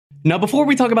Now, before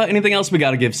we talk about anything else, we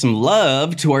gotta give some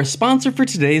love to our sponsor for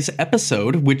today's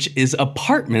episode, which is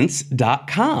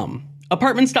Apartments.com.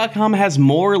 Apartments.com has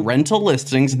more rental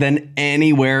listings than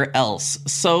anywhere else,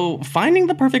 so finding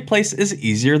the perfect place is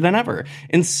easier than ever.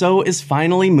 And so is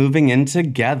finally moving in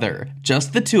together.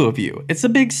 Just the two of you. It's a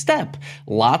big step.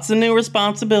 Lots of new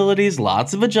responsibilities,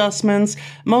 lots of adjustments.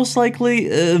 Most likely,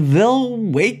 they'll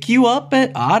wake you up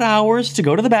at odd hours to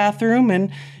go to the bathroom, and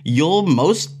you'll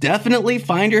most definitely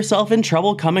find yourself in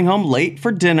trouble coming home late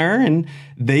for dinner, and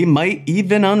they might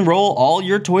even unroll all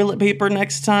your toilet paper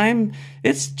next time.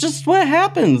 It's just what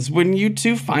happens when you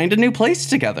two find a new place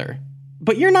together.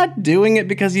 But you're not doing it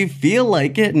because you feel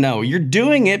like it. No, you're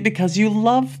doing it because you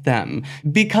love them.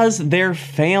 Because they're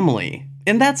family.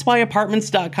 And that's why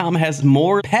Apartments.com has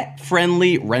more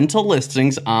pet-friendly rental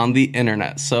listings on the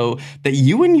internet, so that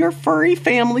you and your furry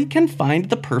family can find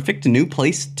the perfect new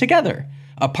place together.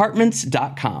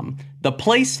 Apartments.com, the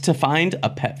place to find a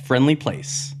pet-friendly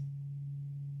place.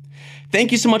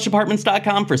 Thank you so much,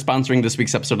 Apartments.com, for sponsoring this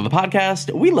week's episode of the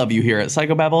podcast. We love you here at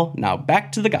Psychobabble. Now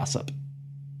back to the gossip.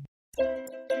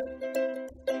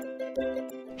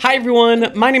 Hi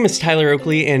everyone, my name is Tyler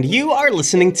Oakley, and you are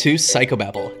listening to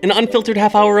Psychobabble, an unfiltered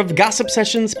half hour of gossip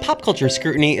sessions, pop culture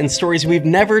scrutiny, and stories we've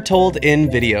never told in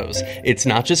videos. It's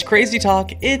not just crazy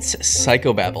talk, it's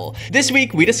Psychobabble. This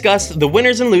week, we discussed the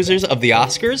winners and losers of the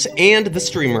Oscars and the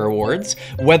Streamer Awards,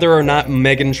 whether or not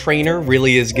Meghan Trainor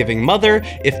really is giving Mother,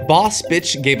 if Boss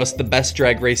Bitch gave us the best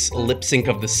Drag Race lip sync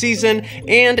of the season,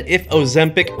 and if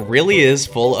Ozempic really is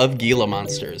full of Gila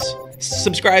monsters.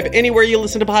 Subscribe anywhere you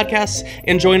listen to podcasts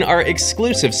and join our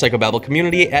exclusive Psychobabble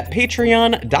community at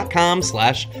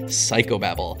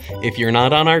patreon.com/psychobabble. If you're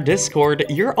not on our Discord,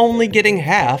 you're only getting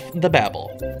half the babble.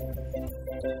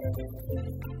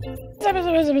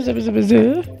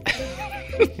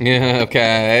 Yeah,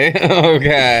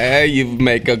 okay, you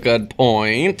make a good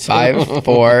point. 5,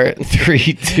 4,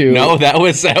 3, 2. No, that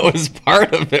was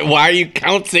part of it. Why are you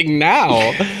counting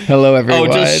now? Hello, everyone.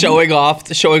 Oh, just showing off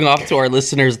to our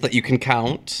listeners that you can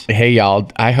count. Hey, y'all.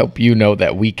 I hope you know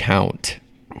that we count.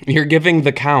 You're giving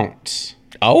the count.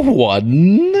 Oh,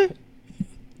 1.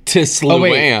 Tis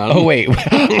Luann. Oh, wait.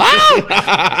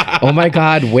 Oh, my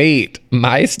God. Wait.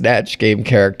 My Snatch Game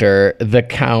character, the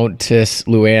Countess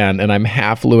Luann, and I'm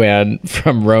half Luann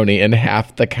from Roni and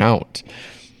half the Count.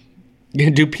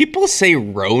 Do people say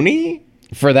Roni?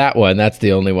 For that one, that's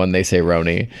the only one they say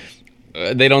Roni.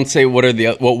 They don't say what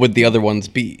would the other ones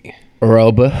be?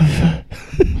 Robuff.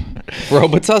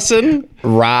 Robitussin?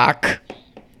 Rock.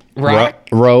 Rope.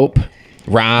 Rom.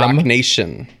 Rock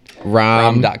Nation.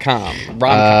 Rom.com.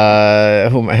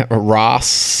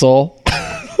 Rossel.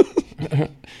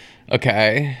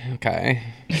 Okay.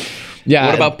 Yeah.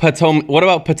 What about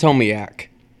Potomac?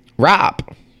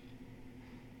 Rob.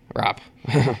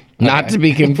 Okay. Not to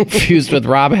be confused with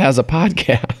Rob has a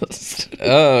podcast.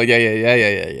 Oh,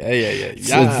 yeah.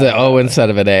 So it's the O instead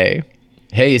of an A.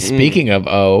 Hey, speaking of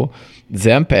O,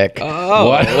 Zempic. Oh.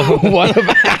 What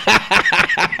about...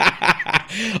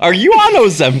 Are you on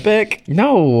Ozempic?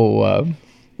 No.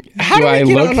 How do we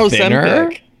get on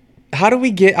Ozempic? How do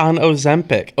we get on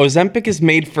Ozempic? Ozempic is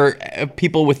made for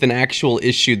people with an actual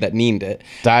issue that need it.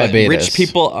 Diabetes. But rich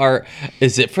people are...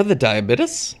 Is it for the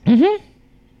diabetes?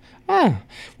 Mm-hmm.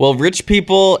 Well, rich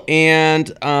people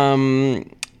and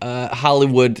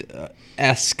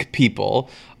Hollywood-esque people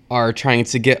are trying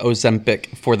to get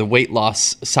Ozempic for the weight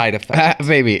loss side effect.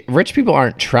 Baby, rich people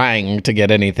aren't trying to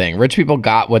get anything. Rich people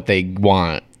got what they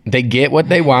want. They get what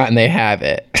they want and they have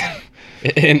it.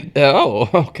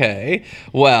 Okay.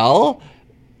 Well,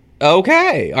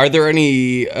 okay. Are there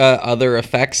any other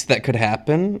effects that could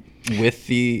happen with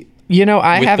the...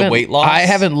 the weight loss? I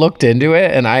haven't looked into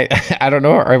it, and I don't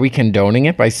know. Are we condoning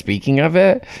it by speaking of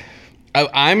it?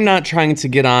 I'm not trying to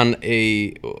get on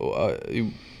a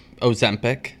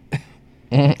Ozempic.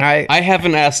 I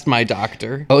haven't asked my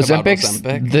doctor. Ozempic's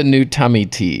the new tummy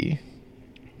tea.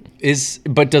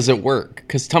 But does it work?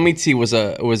 Because tummy tea was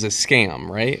a scam,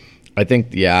 right? I think,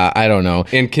 yeah, I don't know.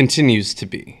 And continues to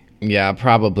be. Yeah,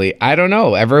 probably. I don't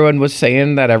know. Everyone was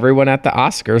saying that everyone at the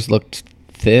Oscars looked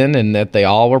thin and that they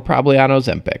all were probably on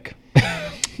Ozempic.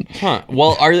 Huh.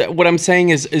 Well, what I'm saying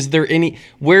is there any...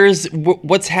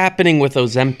 What's happening with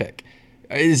Ozempic?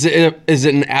 Is it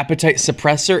an appetite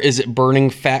suppressor? Is it burning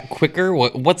fat quicker?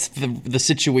 What's the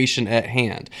situation at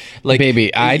hand? Like,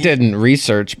 baby, I didn't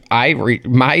research.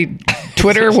 My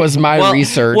Twitter was my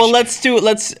research. Well, let's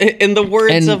in the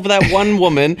words of that one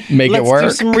woman, make it work.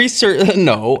 Let's do some research.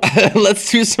 No, let's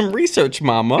do some research,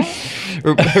 Mama.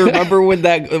 Remember when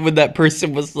that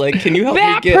person was like, "Can you help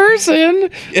me get?" That person.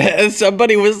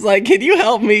 Somebody was like, "Can you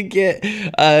help me get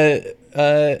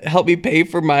help me pay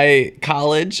for my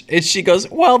college? And she goes,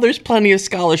 well, there's plenty of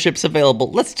scholarships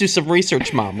available. Let's do some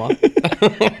research, Mama.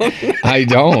 I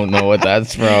don't know what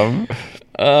that's from.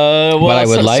 Well, but I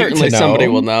would like certainly to know. Somebody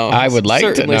will know. I would like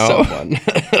certainly to know. Someone.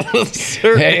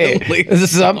 Certainly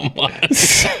someone.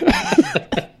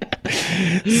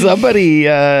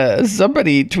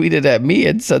 Somebody tweeted at me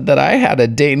and said that I had a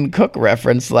Dane Cook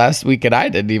reference last week, and I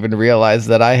didn't even realize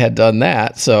that I had done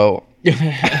that. So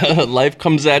life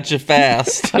comes at you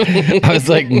fast. I was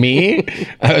like, me?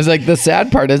 I was like, the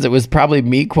sad part is it was probably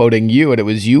me quoting you, and it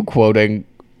was you quoting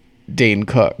Dane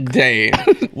Cook. Dane.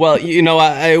 Well,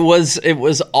 it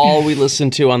was all we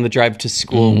listened to on the drive to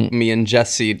school. Mm-hmm. Me and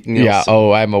Jesse Nielsen. Yeah.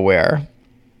 Oh, I'm aware.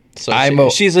 So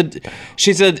she's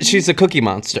a cookie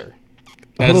monster,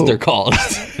 as they're called.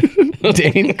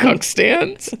 Dane Cook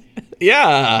stands.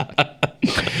 Yeah.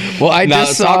 Well, I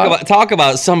just saw talk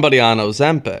about somebody on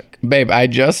Ozempic, babe. I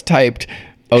just typed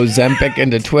Ozempic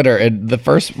into Twitter, and the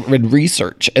first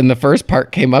research, and the first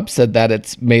part came up said that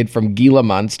it's made from Gila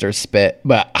monster spit,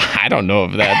 but I don't know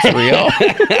if that's real.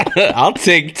 I'll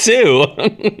take two.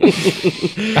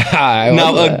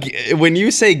 Now, when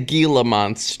you say Gila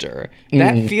monster,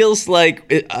 that feels like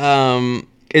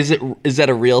is that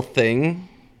a real thing?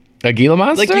 A Gila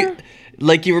monster?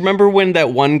 Like you remember when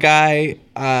that one guy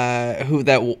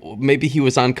maybe he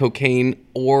was on cocaine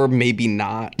or maybe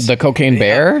not. The cocaine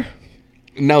bear?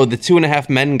 No, the 2.5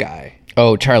 Men guy.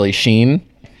 Oh, Charlie Sheen.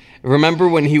 Remember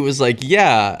when he was like,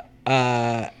 yeah,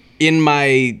 in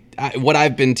my what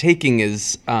I've been taking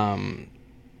is Gila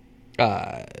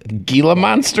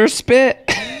monster spit?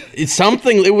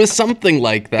 It was something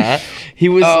like that. He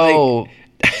was like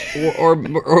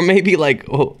or maybe like,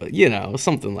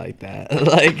 something like that,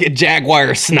 like a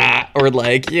jaguar snot, or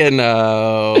like,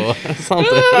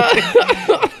 something.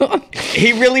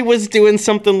 He really was doing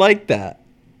something like that.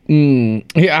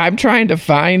 Yeah, I'm trying to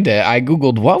find it. I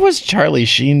googled what was Charlie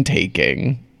Sheen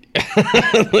taking.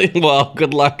 Well,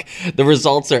 good luck. The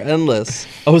results are endless.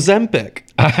 Ozempic.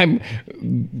 I'm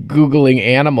googling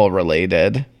animal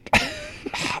related.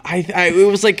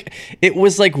 It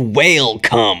was like whale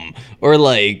cum or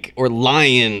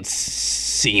lion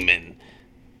semen.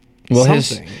 Well,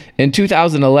 in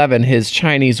 2011, his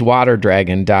Chinese water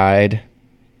dragon died.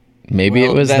 Maybe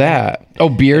it was that. Oh,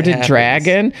 bearded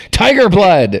dragon, tiger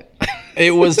blood.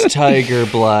 It was tiger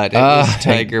blood. It was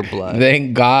tiger blood.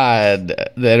 Thank God,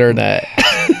 the internet.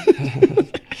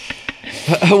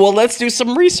 Well, let's do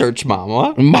some research,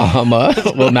 Mama.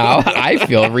 Well, now I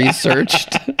feel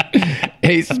researched.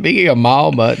 Hey, speaking of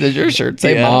Mama, does your shirt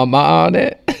say Mama on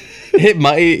it? It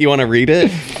might. You want to read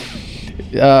it?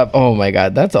 Oh my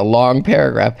God, that's a long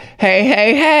paragraph.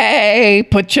 Hey,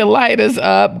 put your lighters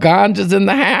up. Ganja's in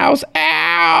the house.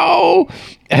 Ow!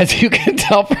 As you can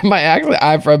tell from my accent,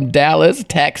 I'm from Dallas,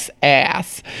 Texas.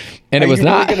 And it was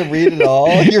not really going to read it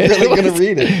all. You're really going to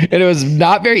read it. And it was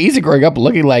not very easy growing up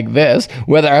looking like this,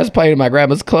 whether I was playing in my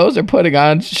grandma's clothes or putting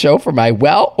on a show for my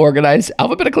well-organized,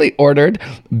 alphabetically ordered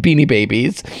Beanie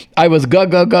Babies. I was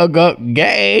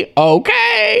gay.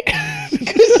 Okay.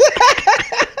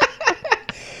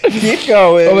 Keep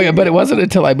going. Oh my God, but it wasn't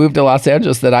until I moved to Los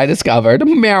Angeles that I discovered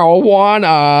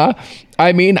marijuana.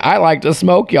 I mean, I like to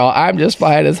smoke, y'all. I'm just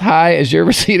flying as high as your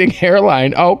receding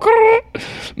hairline. Oh,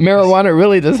 marijuana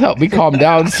really does help me calm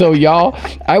down. So, y'all,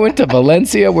 I went to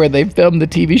Valencia where they filmed the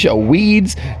TV show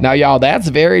Weeds. Now, y'all, that's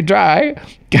very dry.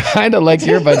 Kind of like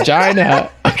your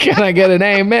vagina. Can I get an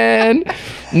amen?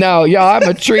 No, y'all, I'm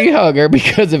a tree hugger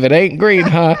because if it ain't green,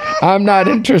 I'm not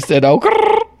interested. Oh,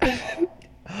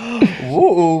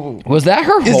 Ooh. Was that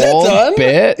her whole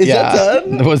bit? Is that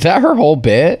done? Was that her whole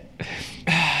bit?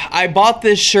 I bought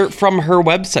this shirt from her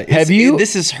website.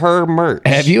 This is her merch.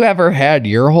 Have you ever had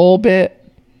your whole bit?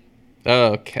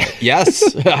 Okay.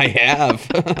 Yes, I have.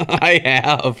 I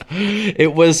have.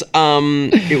 It was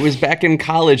back in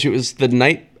college. It was the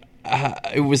night.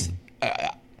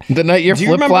 The night your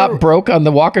flip flop broke on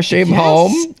the walk of shame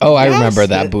home. Oh, I remember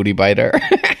that booty biter.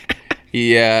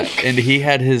 Yeah, and he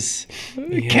had his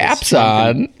caps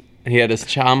on. He had his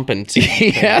chomping teeth.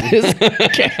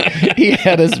 He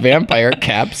had his vampire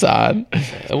caps on.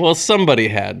 Well, somebody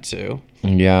had to.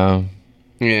 Yeah.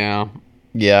 Yeah.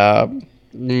 Yeah.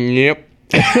 Yep.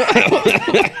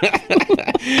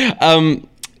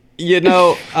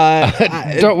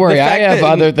 Don't worry, I have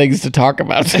other things to talk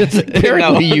about since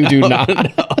apparently you do not.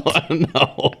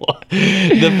 No.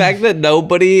 The fact that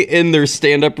nobody in their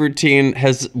stand-up routine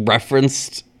has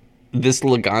referenced this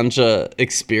Laganja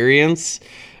experience,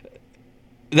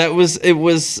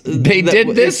 they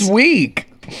did this week.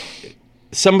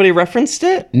 Somebody referenced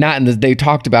it? They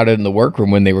talked about it in the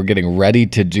workroom when they were getting ready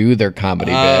to do their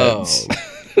comedy bits.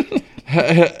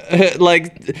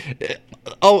 like,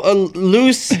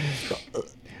 loose,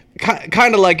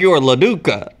 kind of like your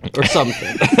Laduca or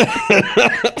something.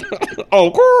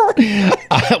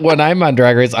 When I'm on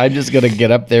Drag Race, I'm just gonna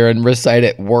get up there and recite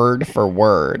it word for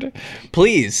word.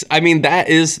 Please. I mean,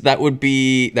 that would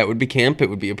be camp. It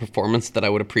would be a performance that I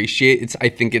would appreciate. I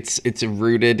think it's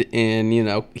rooted in,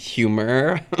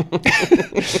 humor.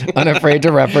 Unafraid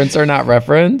to reference or not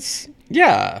reference.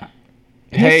 Yeah.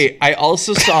 Hey, I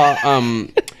also saw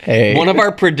one of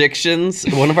our predictions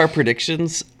from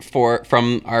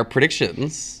our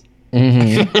predictions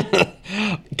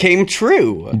came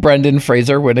true. Brendan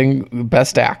Fraser winning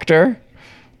Best Actor.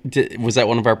 Was that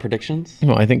one of our predictions?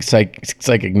 Well, I think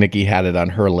Psychic Nikki had it on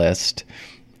her list.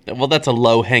 Well, that's a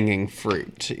low-hanging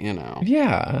fruit,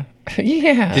 Yeah.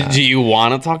 Yeah. Do you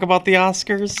want to talk about the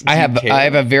Oscars? I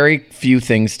have a very few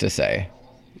things to say.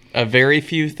 A very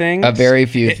few things? A very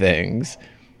few things.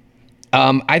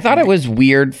 I thought it was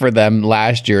weird for them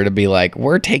last year to be like,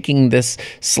 we're taking this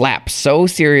slap so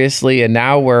seriously, and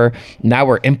now we're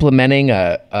implementing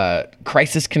a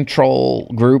crisis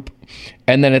control group.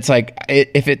 And then it's like,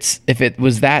 if it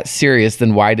was that serious,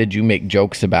 then why did you make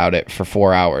jokes about it for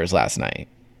 4 hours last night?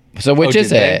 So which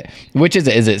is it? Which is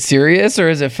it? Is it serious or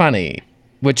is it funny?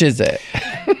 Which is it?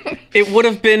 It would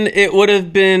have been.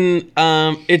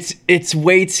 It's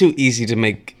way too easy to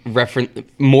make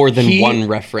more than one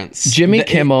reference. Jimmy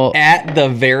Kimmel, at the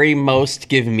very most,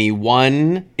 give me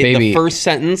one in the first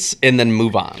sentence and then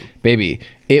move on. Baby,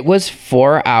 it was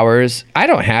 4 hours. I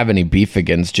don't have any beef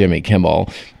against Jimmy Kimmel.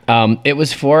 It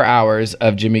was 4 hours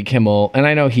of Jimmy Kimmel, and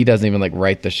I know he doesn't even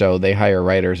write the show. They hire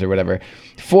writers or whatever.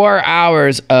 4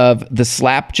 hours of the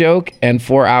slap joke and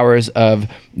 4 hours of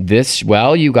this.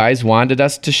 Well, you guys wanted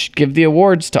us to give the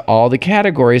awards to all the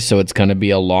categories, so it's going to be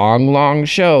a long, long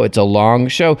show. It's a long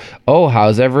show. Oh,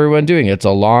 how's everyone doing? It's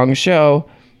a long show.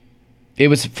 It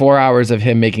was 4 hours of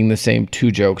him making the same two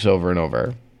jokes over and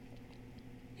over.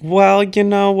 Well, you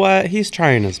know what? He's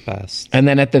trying his best. And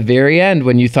then at the very end,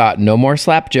 when you thought no more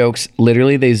slap jokes,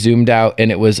 literally they zoomed out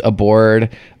and it was a board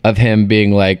of him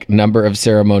being like, number of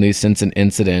ceremonies since an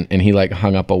incident, and he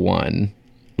hung up a 1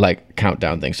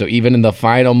 countdown thing. So even in the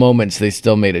final moments, they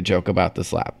still made a joke about the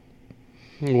slap.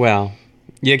 Well,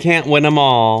 you can't win them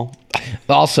all.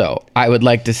 Also, I would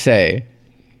like to say,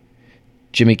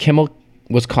 Jimmy Kimmel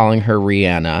was calling her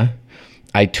Rihanna.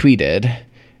 I tweeted,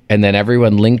 and then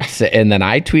everyone linked it, and then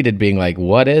I tweeted being like,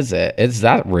 what is it? Is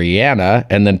that Rihanna?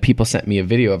 And then people sent me a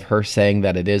video of her saying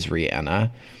that it is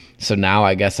Rihanna. So now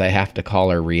I guess I have to call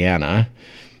her Rihanna.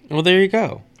 Well, there you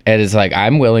go. It is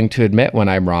I'm willing to admit when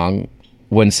I'm wrong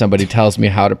when somebody tells me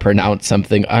how to pronounce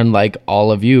something, unlike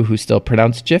all of you who still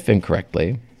pronounce Jif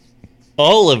incorrectly.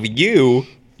 All of you?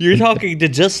 You're talking to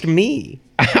just me.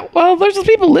 Well, there's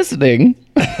people listening.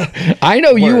 I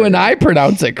know you and I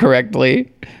pronounce it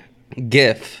correctly.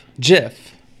 Jif.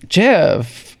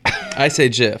 I say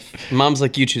Jif. Mom's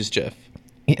like, you choose Jif.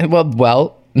 Yeah,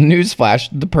 well, newsflash,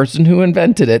 the person who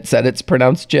invented it said it's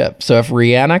pronounced Jif. So if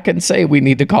Rihanna can say we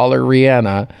need to call her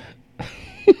Rihanna.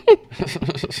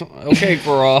 Okay,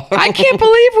 girl. I can't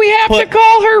believe we have to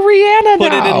call her Rihanna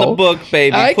Put it in the book,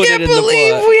 baby. I can't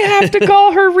believe we have to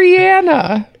call her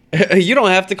Rihanna. You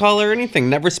don't have to call her anything.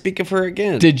 Never speak of her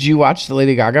again. Did you watch the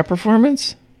Lady Gaga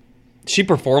performance? She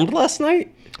performed last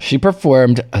night? She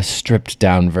performed a stripped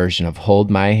down version of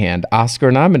Hold My Hand,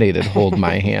 Oscar nominated Hold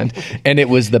My Hand. And it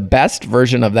was the best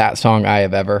version of that song I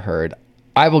have ever heard.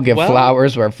 I will give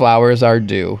flowers where flowers are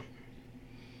due.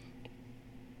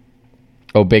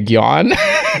 Oh, big yawn. You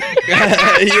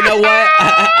know what?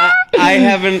 I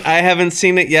haven't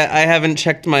seen it yet. I haven't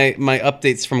checked my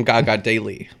updates from Gaga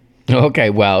Daily. Okay,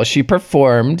 well, she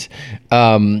performed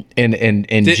in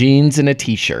jeans and a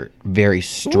t-shirt, very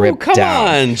stripped down. Come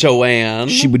on, Joanne.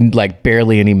 She would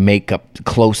barely any makeup,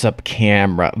 close-up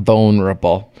camera,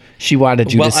 vulnerable. She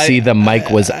wanted you to see the mic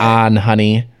was on,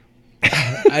 honey.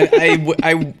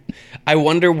 I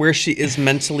wonder where she is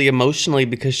mentally, emotionally,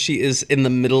 because she is in the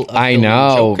middle of I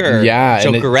know, Joker. yeah,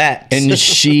 Jokerette. And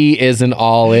she is an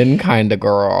all-in kind of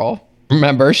girl.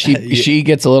 Remember, she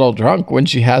gets a little drunk when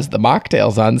she has the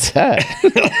mocktails on set.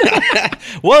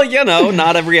 Well,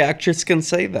 not every actress can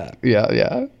say that.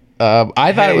 Yeah.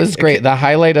 I thought it was great. The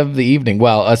highlight of the evening,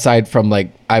 well, aside from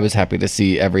I was happy to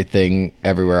see Everything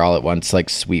Everywhere All at Once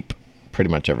sweep pretty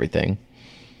much everything.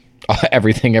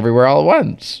 Everything Everywhere All at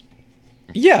Once.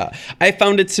 Yeah, I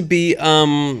found it to be.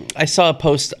 I saw a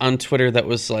post on Twitter that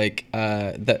was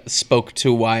that spoke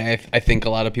to why I think a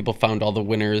lot of people found all the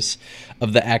winners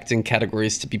of the acting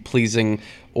categories to be pleasing,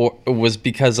 or was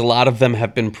because a lot of them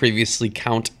have been previously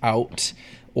count out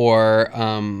or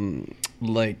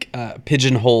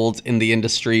pigeonholed in the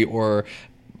industry or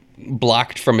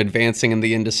blocked from advancing in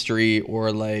the industry,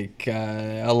 or like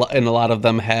and a lot of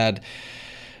them had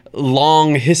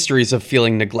long histories of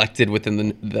feeling neglected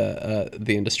within the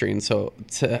industry, and so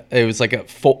it was like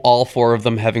all four of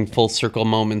them having full circle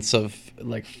moments of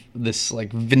like this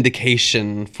like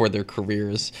vindication for their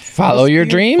careers. Follow your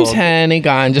dreams, honey.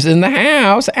 Ganja's in the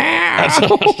house. Ow.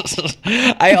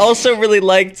 I also really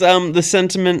liked the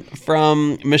sentiment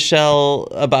from Michelle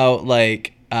about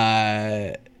like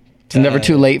it's never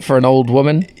too late for an old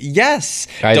woman. Yes.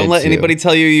 I Don't did let too. anybody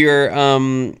tell you you're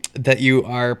that you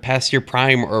are past your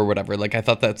prime or whatever. Like, I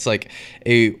thought that's like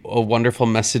a wonderful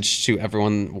message to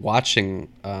everyone watching.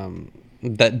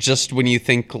 That just when you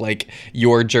think like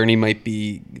your journey might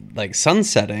be like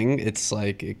sunsetting, it's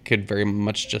like it could very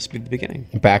much just be the beginning.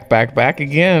 Back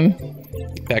again.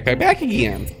 Back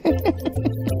again.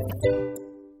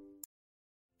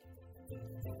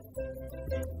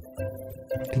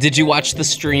 Did you watch the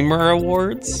Streamer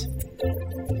Awards?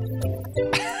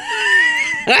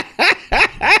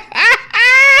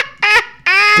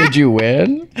 Did you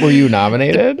win? Were you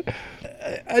nominated?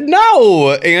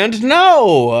 No and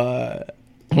no.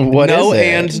 What no is it?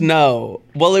 And no.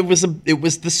 Well, it was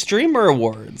the Streamer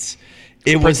Awards.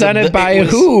 It Presented by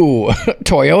who?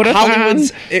 Toyota.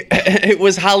 Hollywood's. It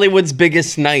was Hollywood's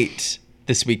biggest night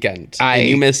this weekend. And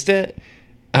you missed it.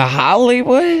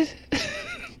 Hollywood.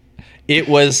 It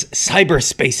was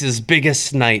cyberspace's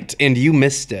biggest night, and you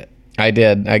missed it. I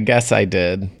did. I guess I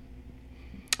did.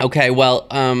 Okay, well,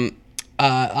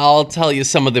 I'll tell you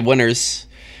some of the winners.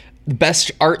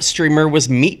 Best art streamer was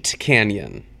Meat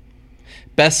Canyon.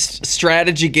 Best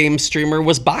strategy game streamer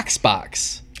was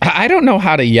BoxBox. I don't know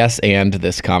how to yes and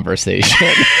this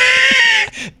conversation.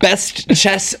 Best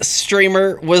chess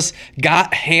streamer was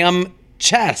Got Ham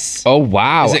Chess. Oh,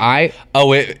 wow.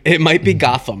 It might be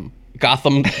Gotham.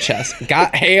 Gotham Chess.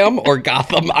 Got Ham or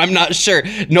Gotham? I'm not sure.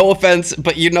 No offense,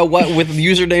 but you know what? With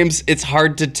usernames, it's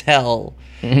hard to tell.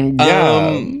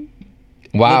 Yeah.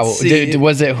 Wow.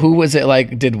 Who was it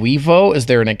like? Did we vote? Is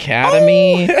there an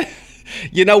academy? Oh.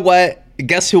 You know what?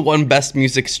 Guess who won Best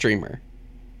Music Streamer?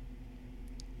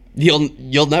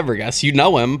 You'll never guess. You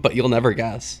know him, but you'll never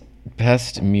guess.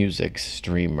 Best music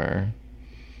streamer.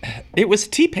 It was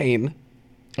T-Pain.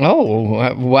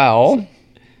 Oh, well.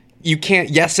 You can't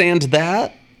yes and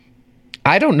that?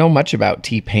 I don't know much about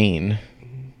T-Pain.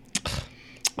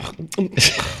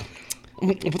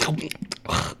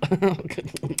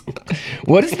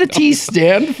 What does the T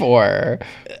stand for?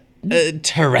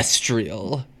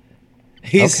 Terrestrial.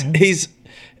 He's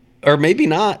or maybe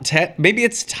not. Maybe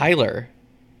it's Tyler.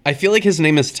 I feel like his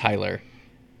name is Tyler.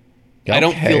 Okay. I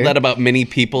don't feel that about many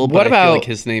people, but I feel like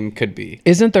his name could be.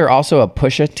 Isn't there also a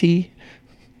Pusha T?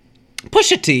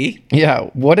 Pusha T? Yeah.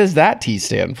 What does that T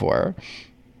stand for?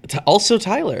 Also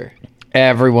Tyler.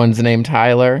 Everyone's named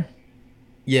Tyler?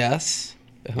 Yes.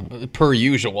 Per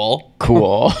usual.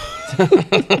 Cool.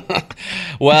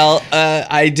 Well,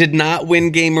 I did not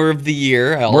win Gamer of the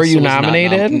Year. Were you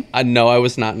nominated? No, I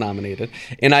was not nominated.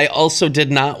 And I also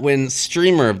did not win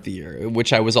Streamer of the Year,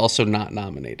 which I was also not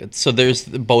nominated. So there's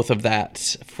both of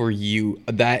that for you.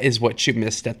 That is what you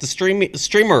missed at the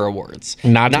Streamer Awards.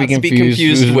 Not to be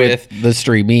confused with the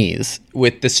Streamies.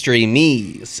 With the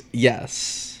Streamies.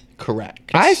 Yes,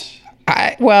 correct.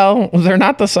 Well, they're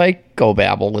not the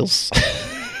psychobabbles.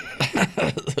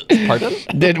 Pardon?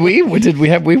 Did we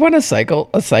won a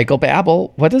cycle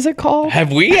babble? What is it called?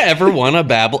 Have we ever won a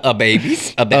babble? A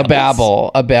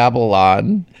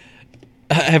Babylon?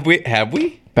 Have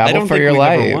we? Babble for your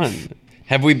life. Won.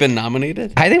 Have we been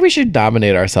nominated? I think we should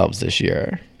nominate ourselves this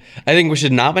year. I think we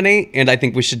should nominate, and I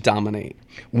think we should dominate.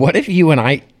 What if you and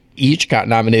I each got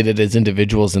nominated as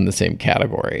individuals in the same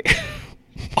category?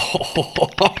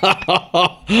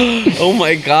 Oh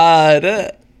my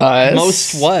God.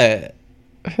 Most what?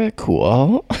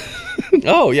 Cool.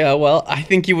 Oh yeah, well, I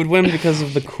think you would win because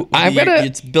of the cool.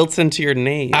 It's built into your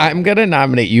name. I'm gonna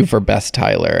nominate you for Best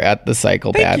Tyler at the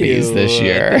Cycle Babbies this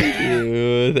year.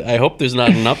 Thank you. I hope there's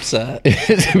not an upset.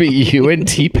 It's gonna be you and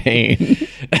T-Pain.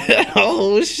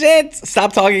 Oh shit!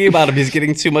 Stop talking about him. He's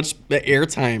getting too much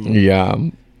airtime. Yeah.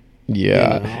 You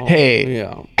know, hey.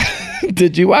 Yeah.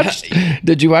 Did you watch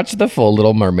the full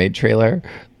Little Mermaid trailer?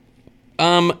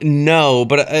 No,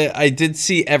 but I did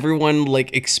see everyone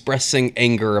like expressing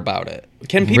anger about it.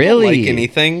 Can people really? like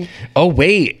anything? Oh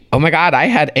wait. Oh my God, I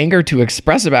had anger to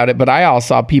express about it, but I also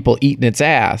saw people eating its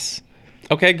ass.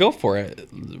 Okay, go for it.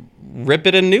 Rip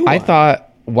it a new one. I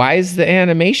thought, why does the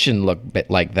animation look a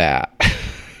bit like that?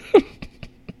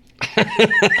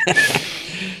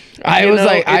 I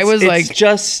was like,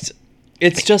 just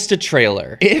It's just a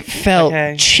trailer. It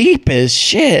felt cheap as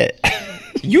shit.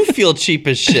 You feel cheap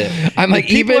as shit. I'm like,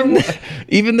 even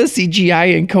the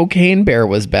CGI in Cocaine Bear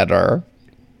was better.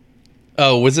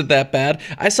 Oh, was it that bad?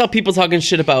 I saw people talking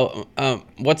shit about,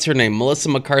 what's her name? Melissa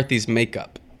McCarthy's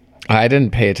makeup. I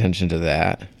didn't pay attention to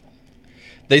that.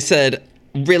 They said,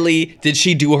 really? Did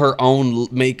she do her own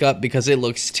makeup? Because it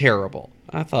looks terrible.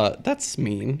 I thought, that's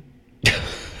mean.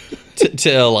 to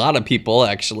a lot of people,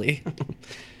 actually.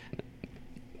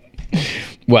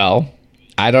 Well,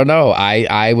 I don't know.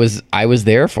 I was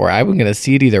there for it. I was going to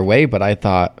see it either way, but I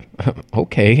thought,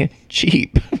 okay,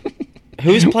 cheap.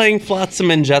 Who's playing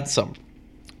Flotsam and Jetsam?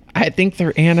 I think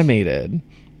they're animated.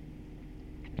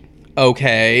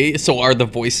 Okay, so are the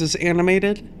voices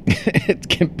animated? It's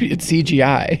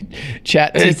CGI.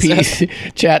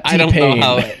 Chat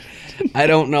I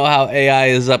don't know how AI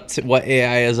is up to what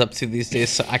AI is up to these days,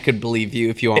 so I could believe you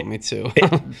if you want me to.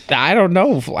 I don't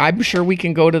know. I'm sure we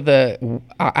can go to the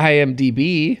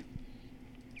IMDb.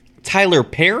 Tyler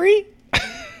Perry?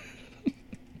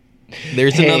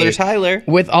 There's another Tyler.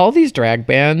 With all these drag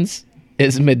bands,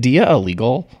 is Medea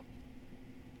illegal?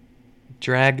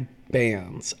 Drag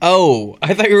bands. Oh,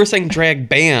 I thought you were saying drag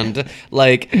band,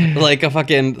 like a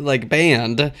fucking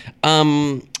band.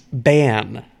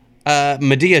 Ban.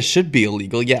 Medea should be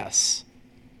illegal. Yes.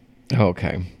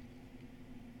 Okay.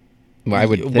 Well, I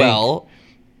would think. Well,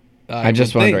 I'm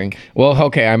just wondering. Well,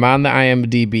 okay, I'm on the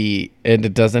IMDb and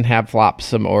it doesn't have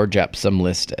Flopsome or Jepsum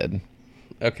listed.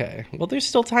 Okay. Well, there's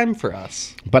still time for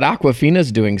us. But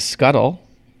Aquafina's doing Scuttle.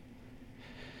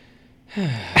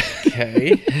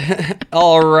 Okay.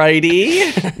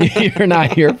 Alrighty. You're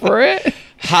not here for it?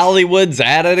 Hollywood's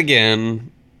at it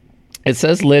again. It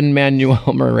says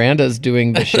Lin-Manuel Miranda's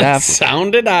doing the chef.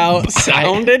 Sound it out.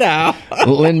 Sound it out.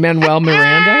 Lin-Manuel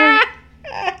Miranda?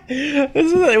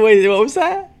 Wait, what was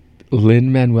that?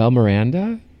 Lin-Manuel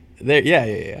Miranda? There,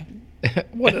 yeah.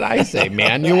 What did I say?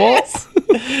 Manual?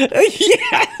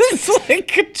 Yes,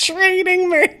 like a training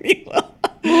manual.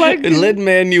 Like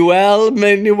Lin-Manuel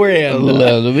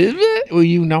Miranda. Well,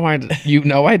 you know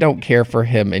I don't care for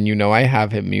him, and you know I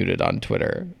have him muted on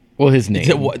Twitter. Well, his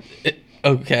name. What?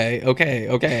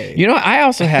 Okay. You know, I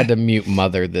also had to mute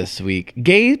Mother this week.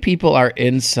 Gay people are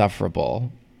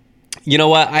insufferable. You know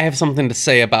what? I have something to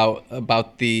say about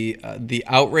the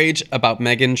outrage about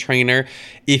Meghan Trainor.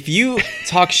 If you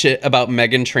talk shit about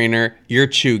Meghan Trainor, you're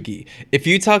chuggy. If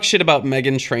you talk shit about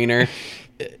Meghan Trainor,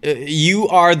 you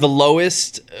are the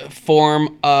lowest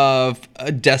form of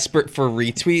desperate for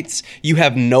retweets. You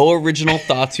have no original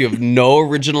thoughts. You have no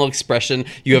original expression.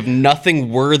 You have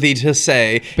nothing worthy to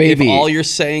say. Baby. If all you're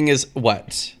saying is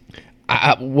what?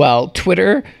 Well,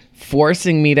 Twitter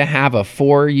forcing me to have a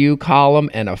For You column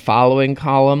and a following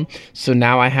column. So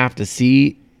now I have to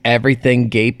see everything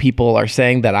gay people are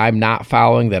saying that I'm not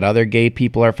following, that other gay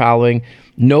people are following.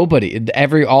 All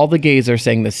the gays are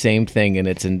saying the same thing, and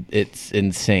it's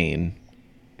insane.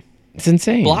 It's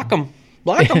insane. Block them.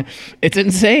 It's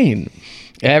insane.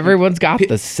 Everyone's got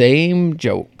the same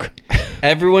joke.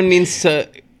 Everyone needs to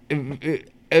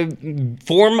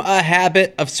form a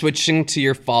habit of switching to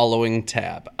your following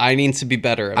tab. I need to be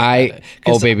better about it.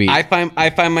 Oh, baby. I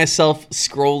find myself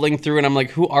scrolling through, and I'm like,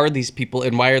 who are these people,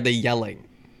 and why are they yelling?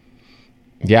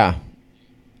 Yeah.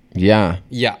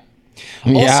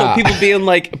 Also,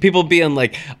 people being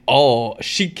like, oh,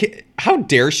 how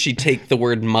dare she take the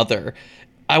word mother?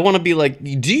 I want to be like,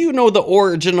 do you know the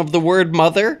origin of the word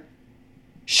mother?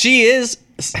 She is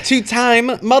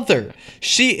two-time mother.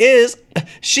 She is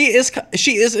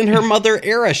in her mother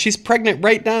era. She's pregnant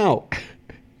right now.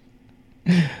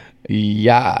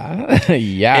 Yeah.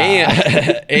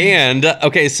 And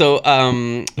okay, so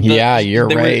you're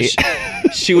right.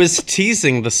 She was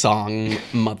teasing the song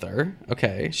Mother.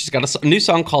 Okay, she's got a new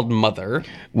song called Mother.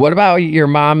 What about Your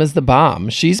Mom is the Bomb?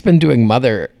 She's been doing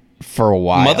Mother for a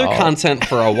while. Mother content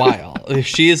for a while.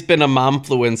 She has been a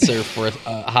momfluencer for a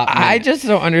hot minute. I just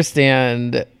don't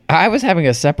understand. I was having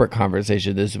a separate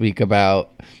conversation this week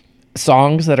about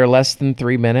songs that are less than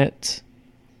 3 minutes.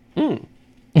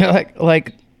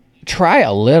 Like try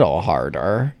a little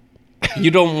harder.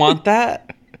 You don't want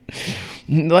that?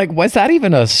 Like, what's that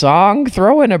even a song?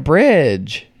 Throw in a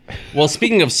bridge. Well,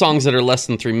 speaking of songs that are less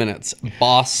than 3 minutes,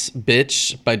 Boss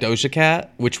Bitch by Doja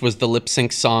Cat, which was the lip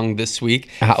sync song this week.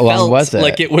 How long was it?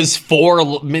 Like it was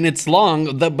 4 minutes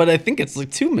long, but I think it's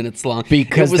like 2 minutes long.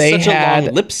 Because it was they such a had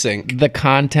long lip sync. The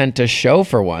content to show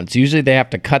for once. Usually they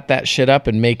have to cut that shit up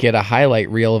and make it a highlight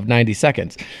reel of 90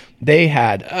 seconds. They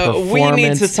had performance. We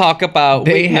need to talk about...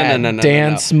 They had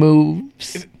dance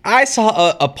moves. I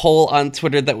saw a poll on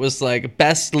Twitter that was like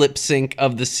best lip sync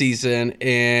of the season,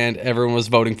 and everyone was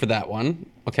voting for that one.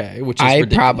 Okay, which is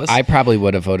ridiculous. I probably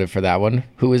would have voted for that one.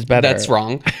 Who is better? That's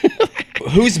wrong.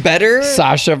 Who's better?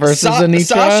 Sasha versus Anitra?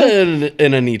 Sasha and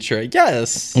Anitra,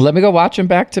 yes. Let me go watch them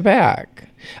back to back.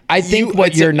 I think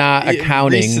what you're not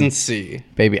accounting... Recency.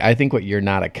 Baby, I think what you're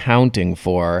not accounting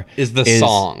for... Is the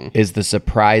song. Is the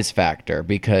surprise factor,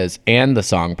 because... And the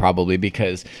song, probably,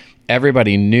 because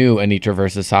everybody knew Anitra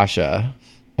versus Sasha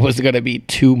was going to be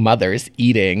two mothers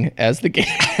eating as the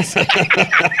games.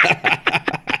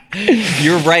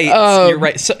 You're right. You're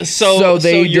right. So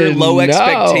your low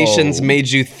expectations made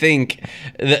you think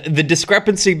the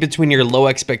discrepancy between your low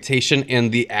expectation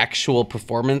and the actual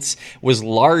performance was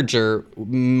larger,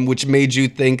 which made you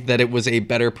think that it was a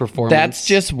better performance. That's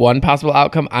just one possible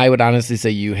outcome. I would honestly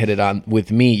say you hit the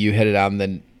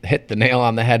nail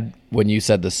on the head when you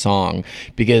said the song,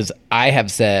 because I have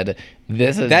said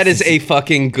that is a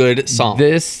fucking good song.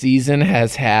 This season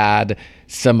has had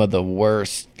some of the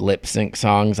worst lip sync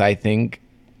songs, I think,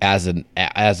 as an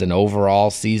overall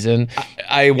season.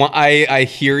 I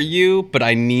hear you, but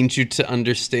I need you to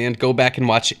understand. Go back and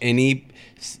watch any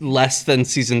less than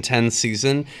season 10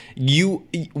 season.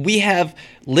 We have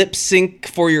lip sync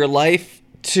for your life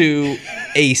to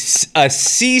a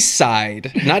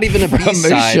C-side, not even a B-side. From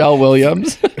Michelle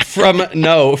Williams. from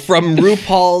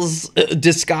RuPaul's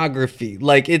discography.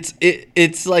 Like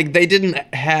it's like they didn't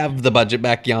have the budget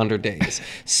back yonder days.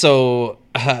 So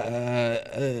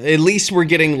at least we're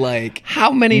getting like... How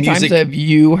many times have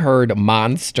you heard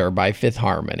Monster by Fifth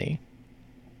Harmony?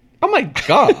 Oh my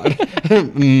God.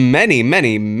 Many,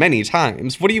 many, many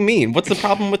times. What do you mean? What's the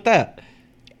problem with that?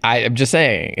 I'm just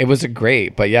saying it was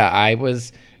great, but yeah, I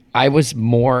was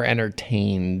more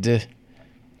entertained.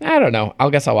 I don't know. I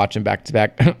guess I'll watch them back to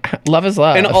back. Love is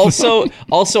love. And also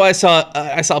I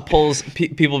saw polls,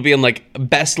 people being like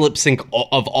best lip sync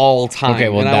of all time. Okay,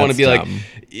 well, and I want to be dumb. like,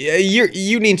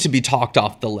 you need to be talked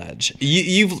off the ledge.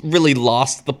 You've really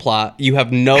lost the plot. You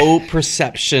have no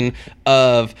perception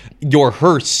of your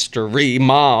history,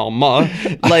 mama.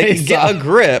 Like, get a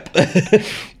grip.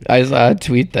 I saw a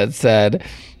tweet that said,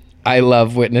 I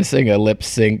love witnessing a lip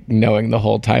sync knowing the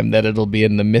whole time that it'll be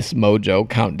in the Miss Mojo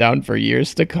countdown for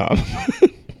years to come.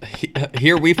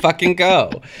 Here we fucking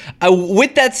go.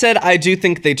 With that said, I do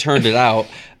think they turned it out.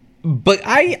 But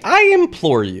I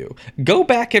implore you, go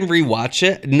back and rewatch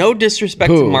it. No disrespect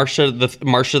to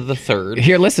Marsha the Third.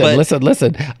 Here,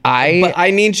 listen. I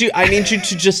need you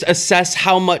to just assess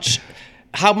how much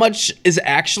is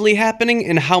actually happening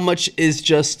and how much is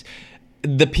just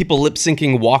the people lip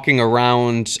syncing walking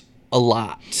around a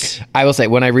lot. I will say,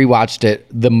 when I rewatched it,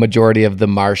 the majority of the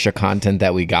Marsha content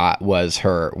that we got was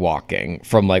her walking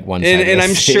from like one side and of the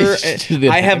I'm stage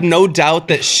sure I have no doubt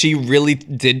that she really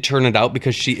did turn it out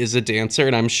because she is a dancer,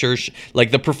 and I'm sure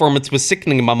like the performance was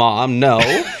sickening, my mom. No,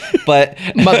 but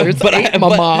mothers ate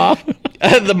mama.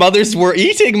 The mothers were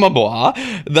eating mama.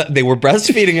 They were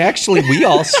breastfeeding. Actually, we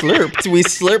all slurped. We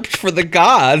slurped for the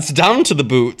gods down to the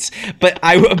boots. But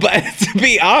to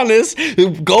be honest,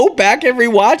 go back and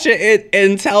rewatch it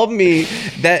and tell me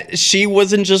that she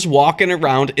wasn't just walking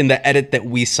around in the edit that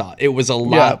we saw. It was a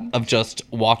lot of just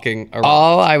walking around.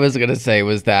 All I was gonna say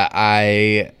was that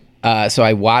I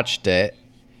watched it.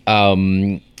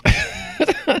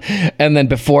 And then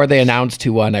before they announced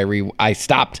who won, I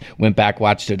stopped, went back,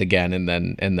 watched it again, and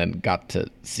then got to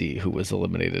see who was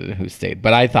eliminated and who stayed.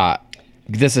 But I thought,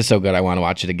 this is so good, I want to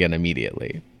watch it again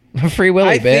immediately. Free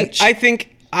Willy, bitch.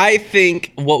 I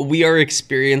think what we are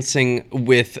experiencing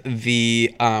with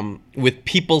with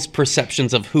people's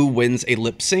perceptions of who wins a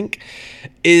lip sync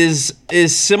is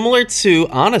similar to,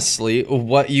 honestly,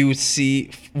 what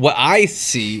I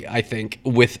see, I think,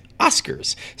 with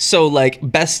Oscars. So like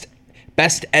best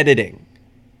editing.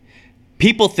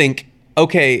 People think,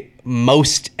 okay,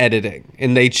 most editing,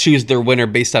 and they choose their winner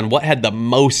based on what had the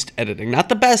most editing, not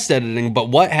the best editing, but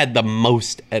what had the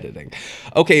most editing.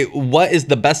 Okay, what is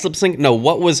the best lip sync? No,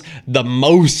 what was the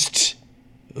most?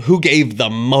 Who gave the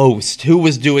most? Who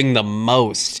was doing the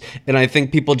most? And I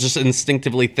think people just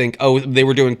instinctively think, oh, they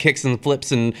were doing kicks and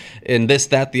flips and this,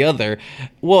 that, the other.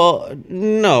 Well,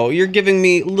 no, you're giving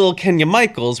me Lil Kenya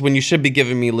Michaels when you should be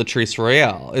giving me Latrice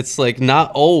Royale. It's like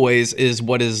not always is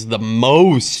what is the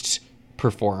most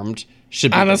performed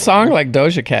should be on a song like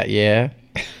Doja Cat. Yeah.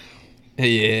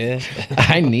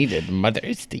 I needed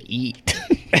mothers to eat.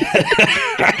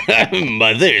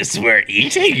 Mothers were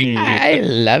eating. I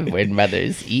love when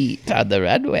mothers eat on the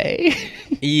runway.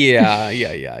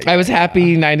 Yeah. I was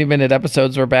happy 90-minute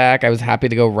episodes were back. I was happy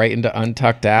to go right into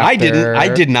Untucked after. I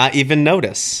did not even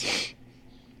notice.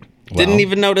 Didn't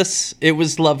even notice. It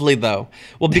was lovely though.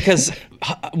 Well, because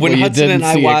when Hudson and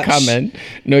I watched,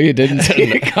 No, you didn't see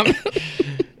it coming.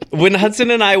 When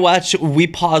Hudson and I watch, we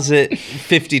pause it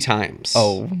 50 times.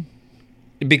 Oh.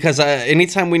 Because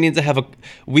anytime we need to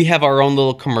we have our own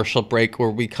little commercial break where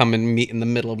we come and meet in the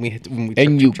middle and we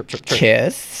trip.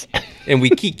 Kiss. And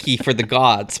we kiki for the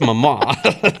gods, mama.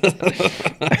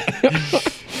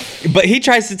 But he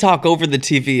tries to talk over the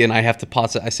TV and I have to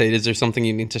pause it. I say, is there something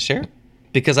you need to share?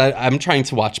 Because I'm trying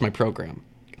to watch my program.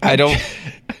 I don't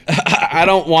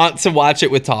want to watch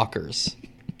it with talkers.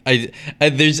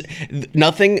 There's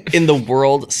nothing in the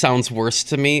world sounds worse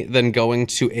to me than going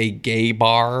to a gay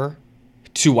bar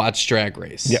to watch Drag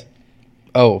Race. Yeah.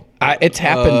 Oh, it's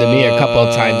happened to me a couple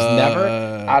of times. Never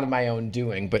out of my own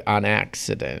doing, but on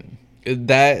accident.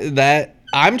 That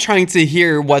I'm trying to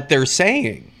hear what they're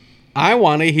saying. I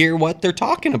want to hear what they're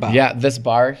talking about. Yeah, this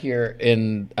bar here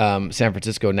in San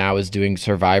Francisco now is doing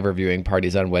Survivor viewing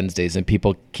parties on Wednesdays, and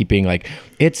people keep being like,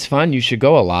 it's fun, you should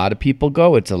go. A lot of people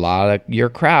go. It's a lot of your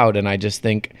crowd. And I just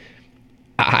think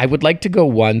I would like to go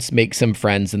once, make some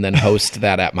friends, and then host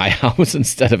that at my house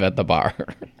instead of at the bar.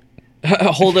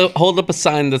 Hold up a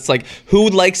sign that's like, who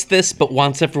likes this but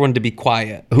wants everyone to be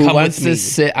quiet? Who wants to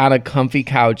sit on a comfy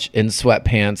couch in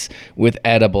sweatpants with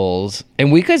edibles?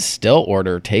 And we could still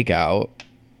order takeout.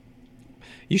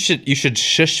 You should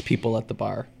shush people at the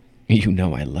bar. You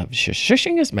know I love shush.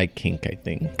 Shushing is my kink, I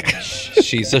think.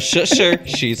 She's a shusher.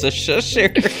 She's a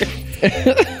shusher.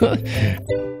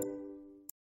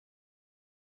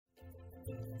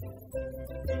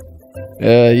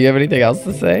 You have anything else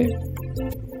to say?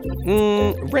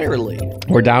 Rarely.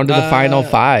 We're down to the final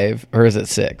 5, or is it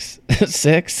 6?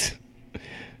 6?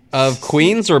 Of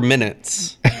queens or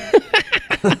minutes?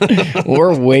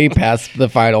 We're way past the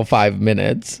final 5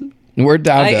 minutes. We're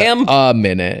down to a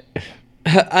minute.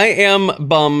 I am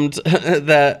bummed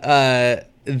that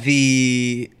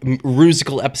the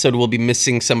Rusical episode will be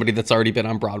missing somebody that's already been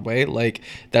on Broadway. Like,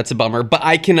 that's a bummer. But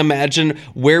I can imagine,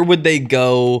 where would they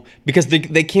go? Because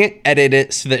they can't edit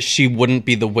it so that she wouldn't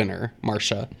be the winner,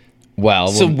 Marsha. Well,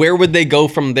 so where would they go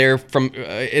from there?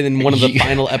 In one of the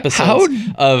final episodes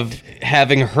of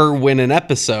having her win an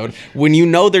episode, when you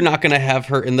know they're not going to have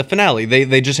her in the finale?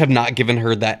 They just have not given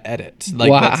her that edit.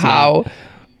 Like,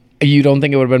 you don't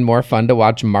think it would have been more fun to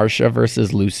watch Marsha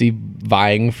versus Lucy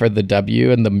vying for the W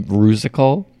in the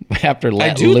Rusical after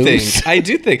Let Loose? I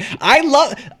do think. I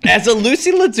love, as a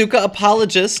Lucy LaDuca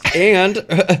apologist and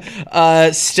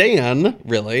stan,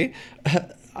 really,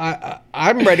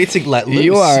 I'm ready to let loose.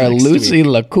 You are Lucy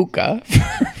LaCuca.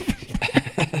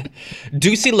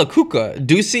 Deucey LaCuca.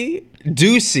 Deucey.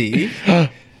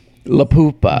 La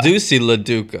Poopa. Deucey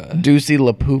LaDuca. Deucey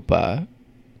La Poopa.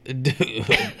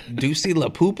 Deucey La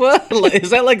Poopa?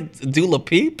 Is that like Dula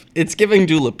Peep? It's giving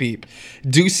Dula Peep.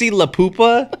 Deucey La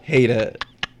Poopa? Hate it.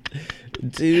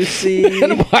 Deucey.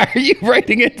 And why are you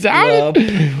writing it down?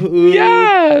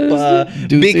 Yes.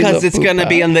 Because it's going to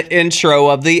be in the intro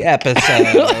of the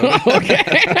episode.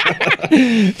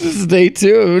 Okay. Stay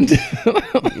tuned.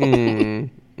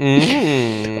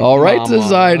 All right, Mama.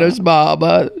 Designers,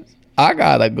 Mama. I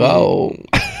gotta go.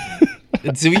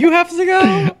 Do you have to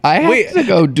go? I have to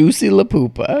go. Deucey La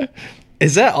Poopa.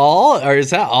 Is that all? Or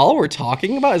is that all we're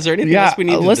talking about? Is there anything else we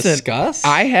need to discuss?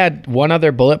 I had one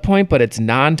other bullet point, but it's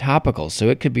non-topical, so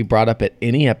it could be brought up at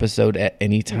any episode at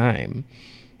any time.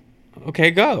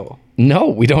 Okay, go. No,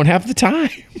 we don't have the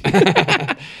time. You'll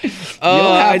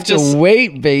have to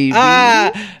wait, baby.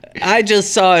 I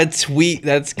just saw a tweet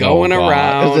that's going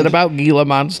around. Is it about Gila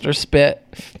Monster spit?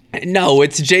 No,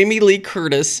 it's Jamie Lee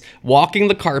Curtis walking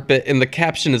the carpet, and the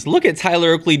caption is, "Look at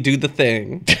Tyler Oakley do the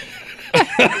thing."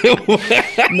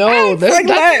 No, that's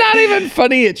not even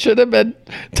funny. It should have been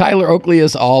Tyler Oakley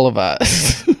is all of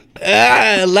us.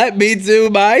 Let me do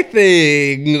my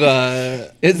thing.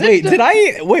 What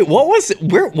was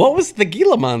the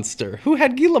Gila Monster? Who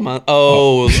had Gila Monster?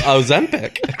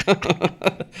 Ozempic.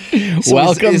 So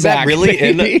welcome is back, that really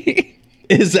baby.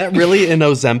 Is that really in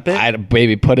Ozempic?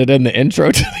 Baby, put it in the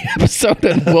intro to the episode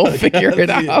and we'll figure it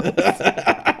out.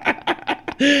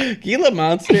 Gila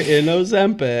Monster in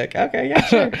Ozempic. Okay, yeah,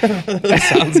 sure. That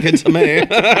sounds good to me.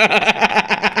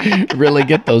 Really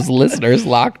get those listeners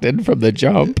locked in from the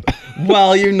jump.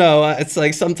 Well, it's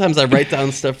like sometimes I write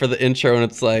down stuff for the intro and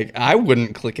it's like, I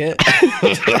wouldn't click it.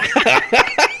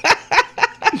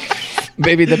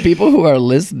 Maybe the people who are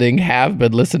listening have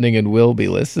been listening and will be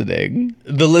listening.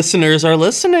 The listeners are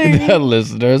listening. The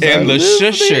listeners and are the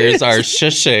shushers are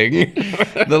shushing.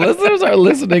 The listeners are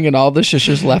listening, and all the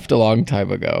shushers left a long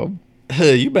time ago.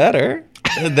 You better.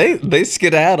 They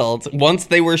skedaddled. Once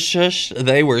they were shushed,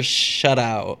 they were shut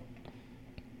out.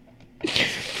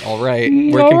 All right.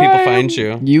 Where can people find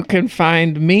you? You can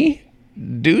find me,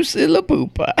 Deucey La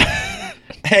Poopa.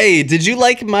 Hey, did you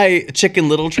like my Chicken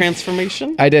Little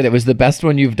transformation? I did. It was the best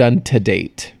one you've done to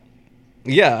date.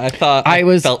 Yeah, I thought I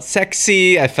felt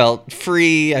sexy. I felt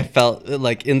free. I felt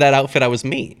like in that outfit I was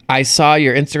me. I saw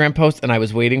your Instagram post and I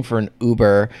was waiting for an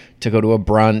Uber to go to a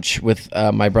brunch with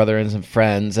my brother and some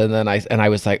friends. And then I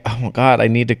was like, oh my God, I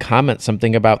need to comment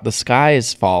something about the sky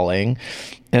is falling.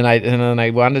 And then I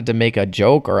wanted to make a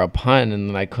joke or a pun and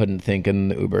then I couldn't think and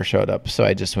the Uber showed up. So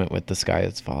I just went with the sky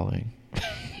is falling.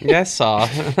 Yeah, I saw.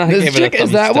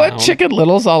 Is that what Chicken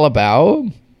Little's all about?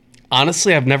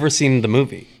 Honestly, I've never seen the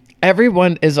movie.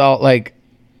 Everyone is all like,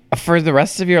 for the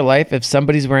rest of your life, if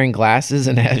somebody's wearing glasses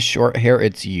and has short hair,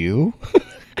 it's you.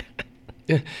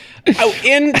 Oh,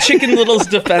 in Chicken Little's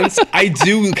defense, I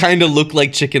do kind of look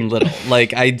like Chicken Little.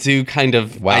 Like I do kind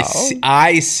of. Wow.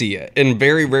 I see it, and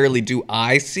very rarely do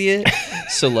I see it.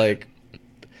 So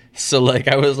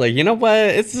I was like, you know what?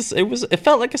 It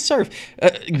felt like a surf.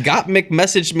 Gottmik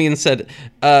messaged me and said,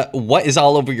 "What is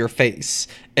all over your face?"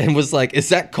 And was like, "Is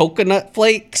that coconut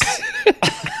flakes?"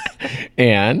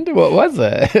 And what was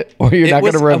it? Or you're not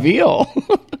going to reveal?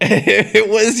 It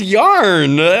was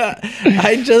yarn.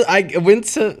 I went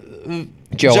to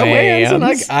Joann's and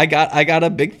I got a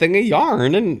big thing of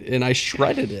yarn and I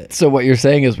shredded it. So what you're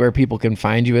saying is where people can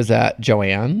find you is at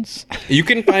Joann's? You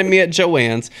can find me at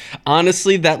Joann's.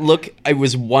 Honestly, that look, it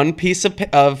was one piece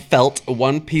of felt,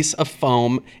 one piece of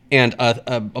foam, and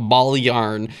a ball of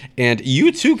yarn. And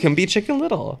you too can be Chicken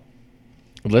Little.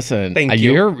 Listen, Thank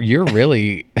you. You're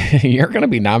really you're going to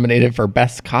be nominated for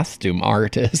best costume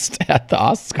artist at the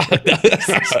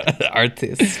Oscars.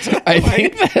 Artist. I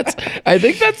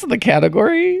think that's the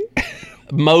category.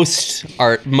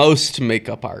 Most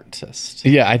makeup artist.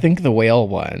 Yeah, I think the whale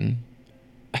won.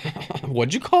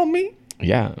 What'd you call me?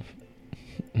 Yeah.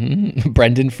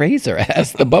 Brendan Fraser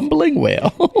as the bumbling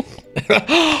whale.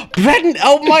 Brendan,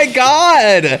 oh my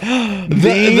God.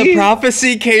 The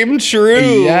prophecy came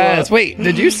true. Yes. Wait,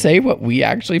 did you say what we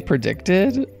actually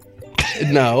predicted?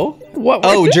 No. What?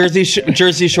 Oh, Jersey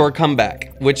Shore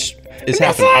comeback, which is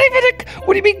That's happening. not even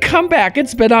what do you mean comeback?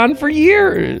 It's been on for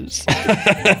years.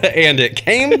 And it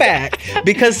came back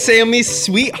because Sammy's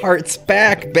sweetheart's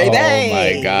back, baby. Oh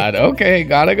my God. Okay,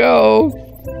 gotta go.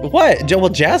 What? Well,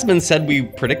 Jasmine said we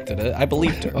predicted it. I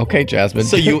believed her. Okay, Jasmine.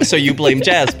 So you blame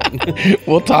Jasmine.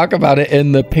 We'll talk about it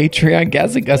in the Patreon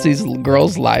Gassy Gussie's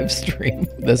Girls live stream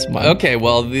this month. Okay,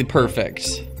 well,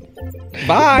 perfect.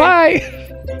 Bye. Bye.